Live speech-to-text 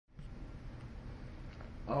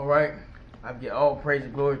All right. I give all praise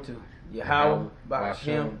and glory to Yahweh,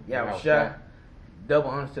 Ba'ashem, Yahushua. Double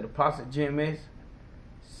honors to the Apostle GMS.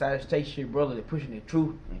 Salutation, brother, they're pushing the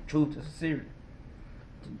truth and truth to sincerity.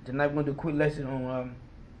 Tonight we're going to do a quick lesson on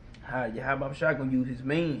how Yahweh Ba'ashem going to use his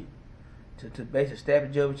man to basically stab a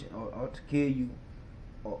judge or to kill you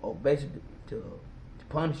or basically to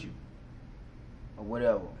punish you or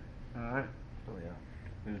whatever. Alright? Oh, yeah.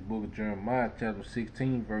 This book of Jeremiah, chapter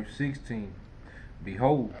 16, verse 16.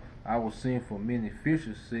 Behold, I will send for many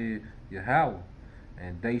fishers, said Yahweh,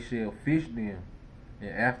 and they shall fish them.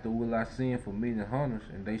 And after will I send for many hunters,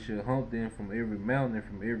 and they shall hunt them from every mountain and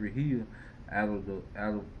from every hill, out of the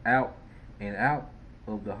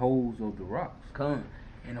holes of the rocks. Come,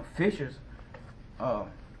 and the fishers,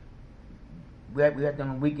 we had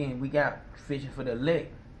them on the weekend. We got fishing for the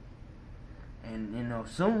elect, and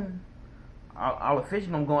soon all the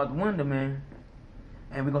fishing gonna go out the window, man.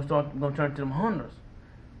 And we're gonna turn to them hunters.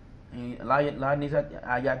 And a lot of niggas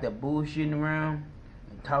out there bullshitting around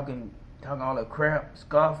and talking all that crap,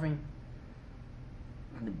 scoffing,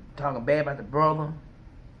 talking bad about the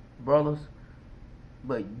brothers.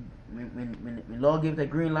 But when Lord gives that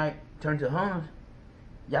green light, turn to hunters,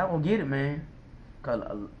 y'all gonna get it, man. Cause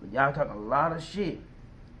y'all talking a lot of shit,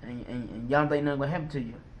 and y'all think nothing gonna happen to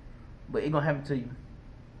you, but it gonna happen to you.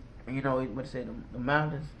 And you know what they say, the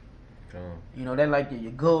mountains. That like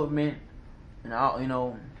your government and all,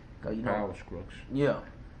 cause power structure. Yeah,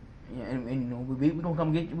 and we gonna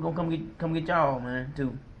come get you. We gonna come get y'all, man,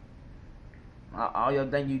 too. All y'all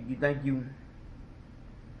think you think you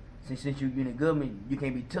since you in the government you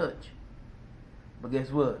can't be touched, but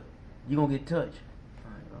guess what? You gonna get touched.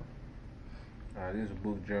 Alright, this is the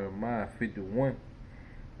book of Jeremiah 51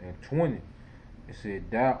 and 20. It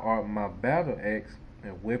said, "Thou art my battle axe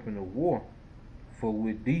and weapon of war. For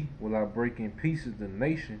with thee will I break in pieces the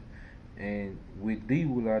nation, and with thee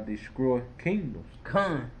will I destroy kingdoms."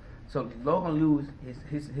 Come. So the Lord gonna use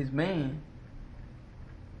his man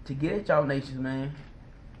to get at y'all nations, man,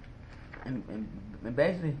 and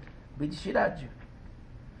basically beat the shit out you.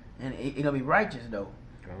 And it gonna be righteous though.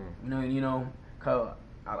 Cause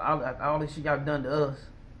all this shit y'all done to us,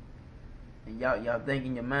 and y'all think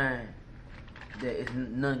in your mind that it's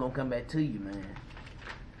nothing gonna come back to you, man.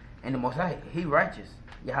 And the Most High, he righteous.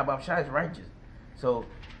 Yahweh Ba'ashem is righteous. So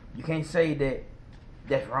you can't say that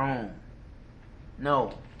that's wrong.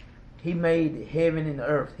 No. He made the heaven and the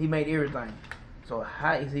earth. He made everything. So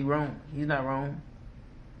how is he wrong? He's not wrong.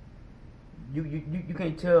 You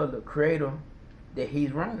can't tell the Creator that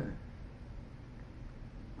he's wrong.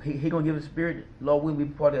 He gonna give a spirit. Lord, we'll be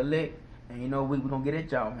part of the elect, and we gonna get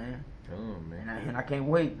at y'all, man. Oh man. And I can't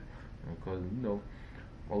wait. Because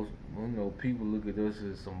most people look at us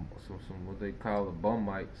as some what they call the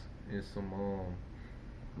bumites, and some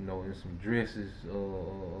in some dresses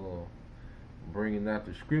bringing out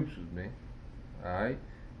the scriptures, man. All right,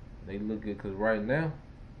 they look at, because right now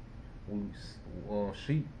we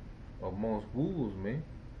sheep amongst wolves, man.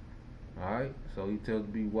 All right, so he tells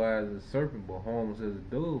to be wise as a serpent but harmless as a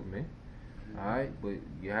dove, man. All right, but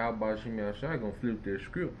Yahweh Ba'ashem Yahushua gonna flip their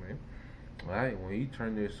script, man. All right, when he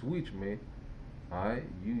turn their switch, man. Alright,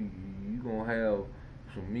 you gonna have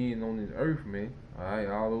some men on this earth, man. Alright,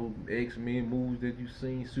 all those X-Men movies that you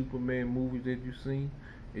seen, Superman movies that you seen,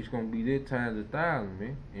 it's gonna be that times 1,000,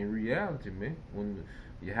 man. In reality, man, when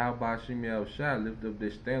Yahweh Ba'ashem Yahushua lift up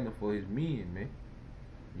that standard for his men, man,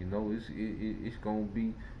 it's gonna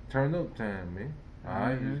be turn up time, man.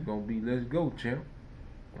 Alright, It's gonna be let's go, champ.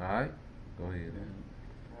 Alright, go ahead, man.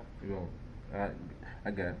 Alright,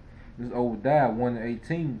 I got it. This is Obadiah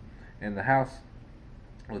 1:18, and the house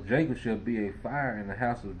of Jacob shall be a fire, and the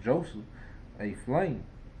house of Joseph a flame.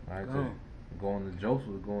 Alright, so going to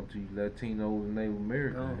Joseph, going to Latinos and Native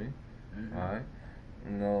Americans, man. Alright,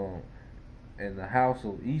 and the house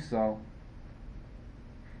of Esau,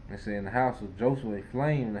 they say, in the house of Joseph a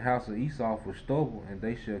flame, and the house of Esau for stubble, and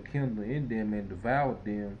they shall kindle in them and devour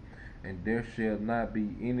them, and there shall not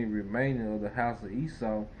be any remaining of the house of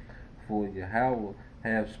Esau, for Yahweh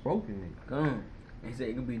have spoken it. They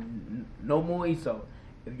say it can be no more Esau.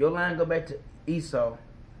 If your line go back to Esau,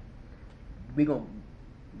 we gonna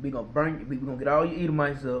burn you. We gonna get all your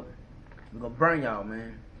Edomites up. We gonna burn y'all,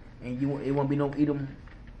 man. And it won't be no Edom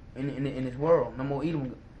in this world. No more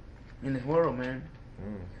Edom in this world, man.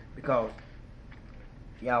 Because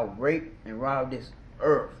y'all rape and rob this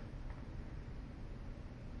earth.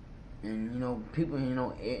 And people,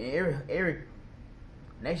 every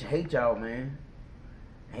nation hate y'all, man.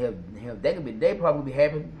 Hell, they probably be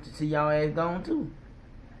happy to see y'all ass gone too.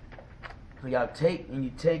 So y'all take and you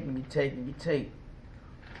take and you take and you take.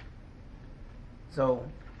 So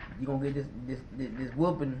you gonna get this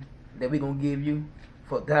whooping that we gonna give you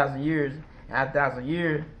for 1,000 years. And after 1,000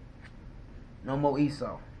 years, no more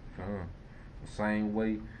Esau. The same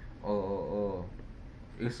way,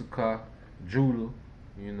 Issachar, Judah,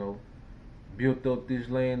 you know, built up this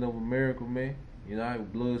land of America, man. You know,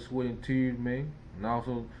 blood, sweat, and tears, man. And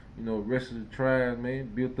also, you know, the rest of the tribes,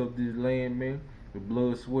 man, built up this land, man, with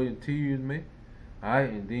blood, sweat, and tears, man.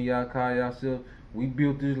 Alright, and then y'all call yourself, we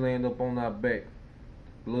built this land up on our back.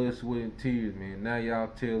 Blood, sweat, and tears, man. Now y'all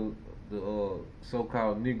tell the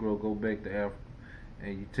so-called Negro go back to Africa.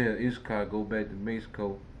 And you tell Issachar go back to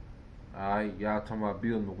Mexico. Alright, y'all talking about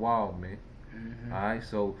building the wall, man. Alright,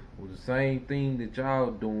 so with the same thing that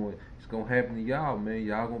y'all doing, it's gonna happen to y'all, man.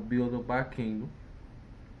 Y'all gonna build up our kingdom.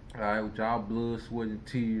 Alright, with y'all blood, sweat, and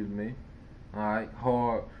tears, man. Alright,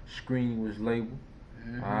 hard screening was labeled.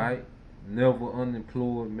 Alright, never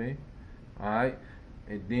unemployed, man. Alright,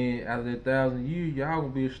 and then after 1,000 years, y'all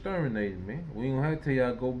gonna be exterminated, man. We ain't gonna have to tell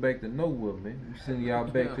y'all go back to nowhere, man. We sending y'all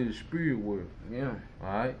back to the spirit world. Yeah.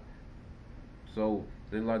 Alright, so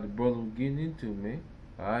they like the brother was getting into, man.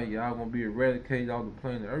 Alright, y'all gonna be eradicated off the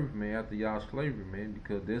planet Earth, man, after y'all slavery, man,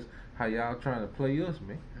 because that's how y'all trying to play us,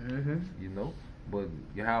 man. You know, but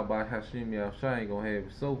Yahweh Hashem Yahushua ain't gonna have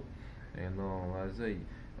it so. And like I say,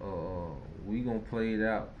 we gonna play it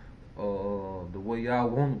out the way y'all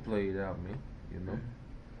wanna play it out, man. You know.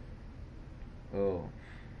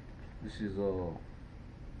 This is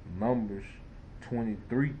Numbers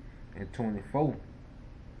 23 and 24.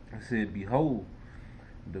 It said, behold,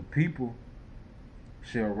 the people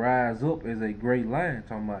shall rise up as a great lion,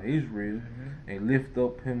 talking about Israel, and lift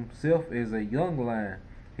up himself as a young lion.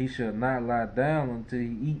 He shall not lie down until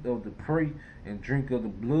he eat of the prey and drink of the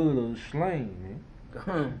blood of the slain,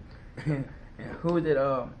 man. And who is it?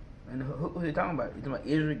 And who is it talking about? He's talking about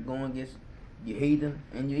Israel going against your heathen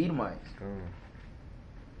and your Edomites.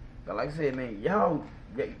 But like I said, man, y'all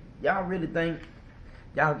really think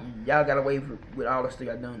y'all got away with all the stuff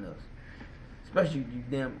y'all done to us, especially you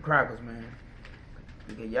damn crackers, man.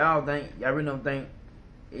 Because y'all really don't think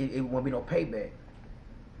it won't be no payback.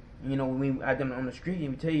 You know, when we out there on the street and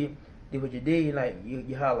we tell you did what you did, like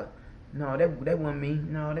you holler, no, that wasn't me,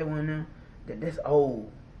 no, that wasn't that's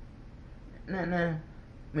old. Nah.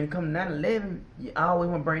 When it comes to 9/11, you always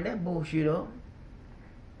want to bring that bullshit up.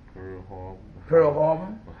 Pearl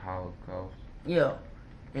Harbor. The Holocaust. Yeah,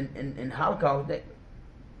 and Holocaust, that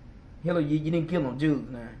Hitler, you didn't kill no Jews,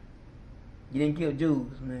 man. You didn't kill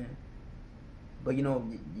Jews, man. But you know,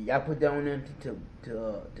 y'all put that on there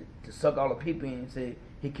to suck all the people in and say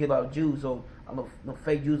he killed all the Jews. So all the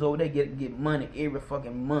fake Jews over there get money every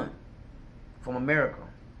fucking month from America.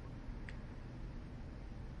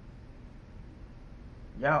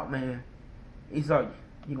 Y'all, man, Esau,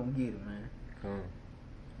 you gonna get it, man.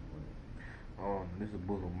 This is the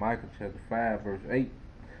book of Micah, chapter 5, verse 8.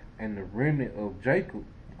 And the remnant of Jacob,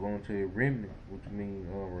 going to a remnant, which means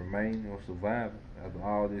remain or survive after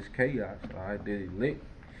all this chaos. Alright, the elect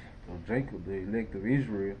of Jacob, the elect of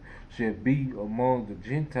Israel, shall be among the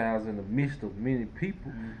Gentiles in the midst of many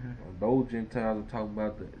people. Those Gentiles are talking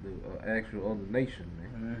about the actual other nation,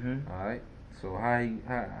 man. Alright, so how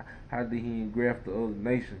did he engraft the other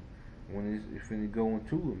nation when it's finna go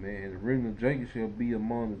into it, man? And the remnant of Jacob shall be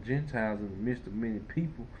among the Gentiles in the midst of many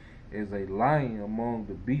people, as a lion among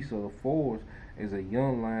the beasts of the forest, as a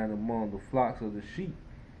young lion among the flocks of the sheep,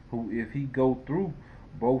 who if he go through,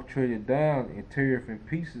 both tread it down and tear it in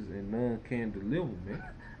pieces, and none can deliver, man.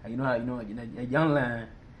 You know, a young lion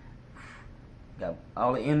got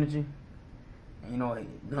all the energy, and you know,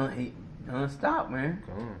 he non-stop, man.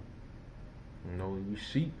 You know, a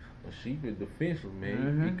sheep is defenseless,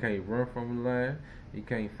 man. He can't run from a lion. He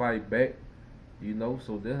can't fight back. You know,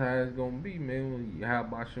 so that's how it's gonna be, man. When how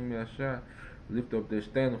about Shem Yahshua lift up their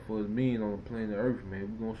standard for his men on the planet Earth,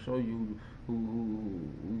 man. We're gonna show you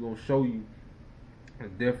we're gonna show you the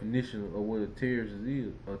definition of what a terrorist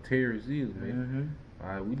is, man.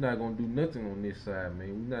 Alright, we're not gonna do nothing on this side,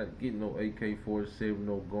 man. We're not getting no AK-47,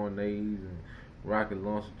 no grenades and rocket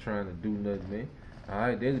launcher trying to do nothing, man.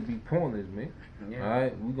 Alright, that'd be pointless, man.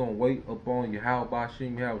 Alright, we're gonna wait upon Yahweh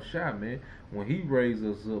Shem Yahushua, man, when he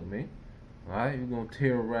raises us up, man. Alright, we're gonna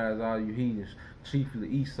terrorize all you heathens, chiefly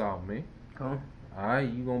Esau, man. Alright,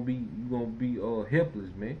 you gonna be helpless,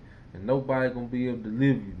 man. And nobody gonna be able to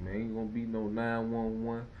deliver you, man. Ain't gonna be no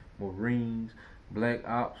 911, Marines, Black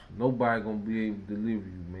Ops. Nobody gonna be able to deliver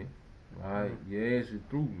you, man. Alright, your ass is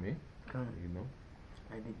through, man. You know.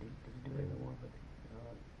 Did you do that one for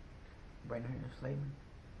bring her into slavery?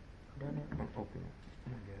 Done that? Okay. I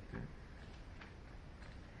got that.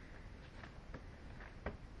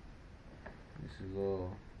 This is the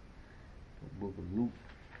book of Luke,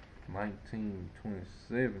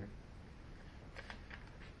 19:27.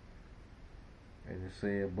 And it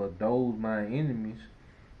said, but those my enemies,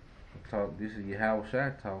 this is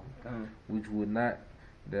Yahushua talking, which would not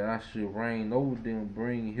that I should reign over them,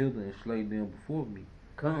 bring hither and slay them before me.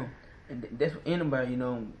 Come. And that's what anybody,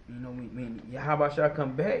 Yahushua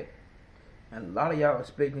come back. And a lot of y'all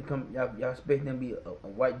expect him y'all expect him to be a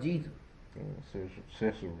white Jesus.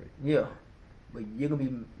 Accessory. Yeah. But you're gonna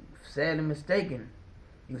be sadly mistaken.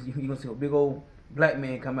 You're gonna see a big old black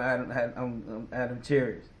man come out of them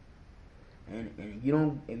chariots. And if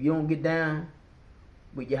you don't get down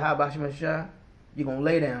with your Yahushua, you're gonna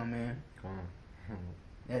lay down, man.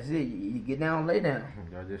 That's it. You get down and lay down.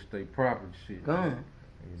 Y'all just stay proper shit.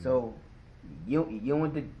 So you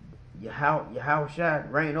want your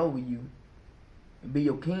Yahushua reign over you and be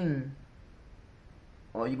your king,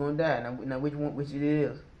 or you gonna die. Now which it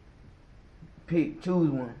is? Choose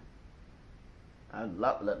one. A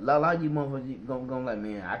lot of you motherfuckers gonna like,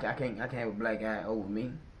 man, I can't have a black guy over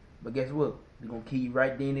me. But guess what? They're gonna kill you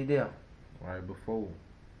right then and there. Right before.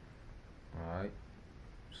 Alright.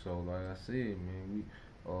 So like I said, man,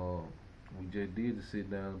 we just did to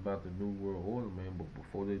sit down about the New World Order, man. But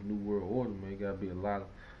before the New World Order, man, gotta be a lot of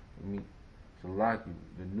the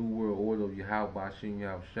New World Order of Yahweh Hashem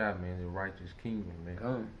Yahushua, man, the righteous kingdom, man.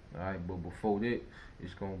 Alright, but before that,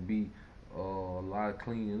 it's gonna be a lot of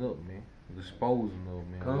cleaning up, man. Disposing of,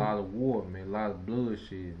 man. A lot of war, man. A lot of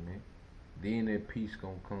bloodshed, man. Then that peace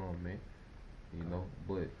gonna come, man.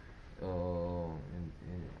 But and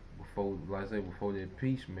before, like I say, before that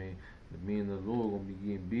peace, man, the men of the Lord gonna be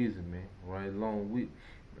getting busy, man. Right along with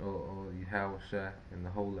Yahushua and the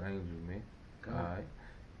holy angels, man. Alright.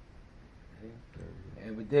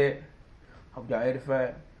 And with that, hope y'all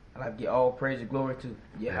edified. I'd like to give all praise and glory to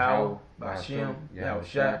Yahweh, Bashem,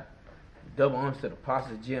 Yahushua. Double honors to the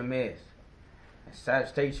apostles of GMS. And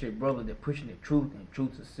Sagittarius, brother, they're pushing the truth, and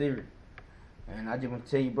truth is serious. And I just want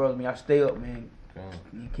to tell you, brother, y'all stay up, man.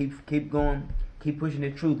 Keep going, keep pushing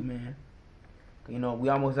the truth, man. We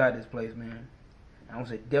almost out of this place, man. I want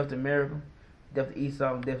to say death to America, death to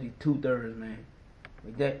Esau, and death to 2/3, man.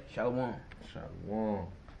 With that, Shalom. Shalom.